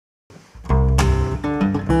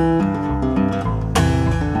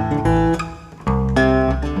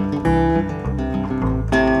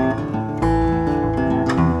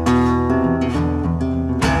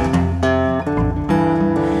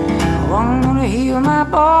gonna heal my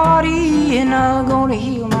body, another gonna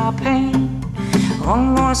heal my pain.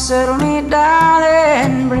 One gonna settle me down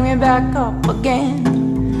and bring me back up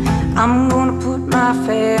again. I'm gonna put my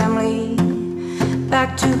family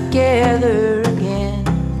back together again.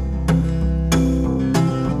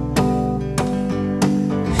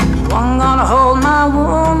 One gonna hold my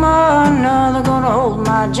woman, another gonna hold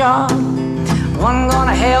my job. One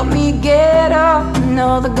gonna help me get up,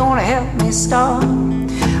 another gonna help me stop.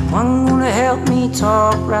 One gonna help me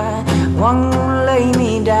talk right, one gonna lay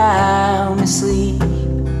me down to sleep.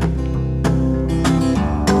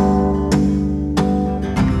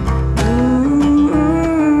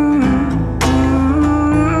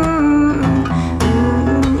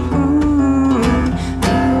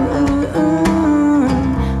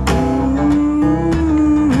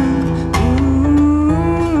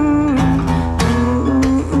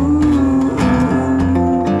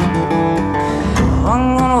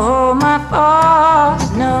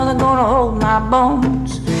 Another gonna hold my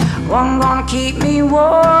bones. One gonna keep me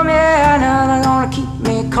warm, yeah, another gonna keep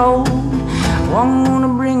me cold. One gonna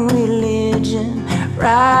bring religion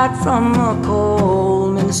right from a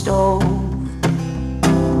coal in the stove.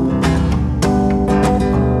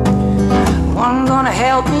 One gonna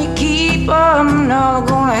help me keep 'em, another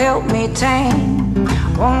gonna help me tame.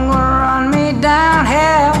 One gonna run me down,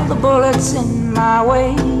 hell, the bullets in my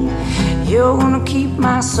way. You're gonna keep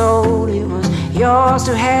my soul, it was yours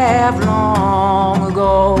to have long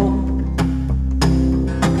ago.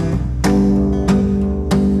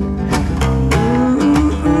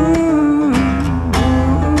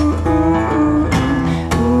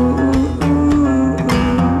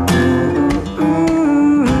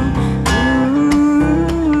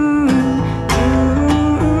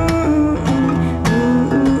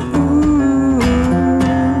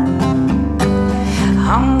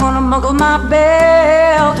 I'm gonna buckle my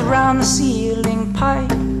belt around the ceiling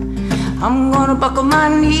pipe. I'm gonna buckle my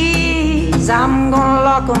knees, I'm gonna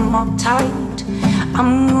lock 'em up tight.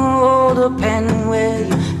 I'm gonna hold the pen where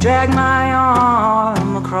you drag my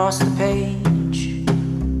arm across the page.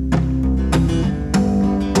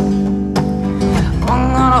 One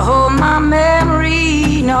gonna hold my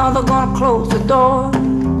memory, another gonna close the door.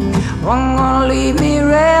 One gonna leave me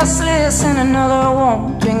restless and another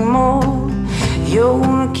wanting more. You're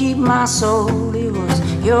gonna keep my soul, it was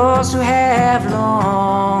yours to have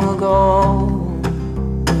long ago.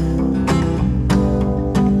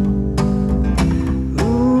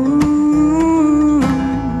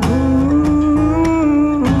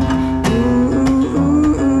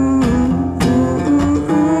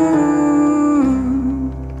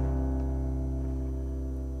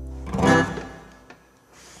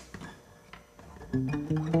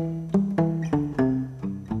 Mm-hmm.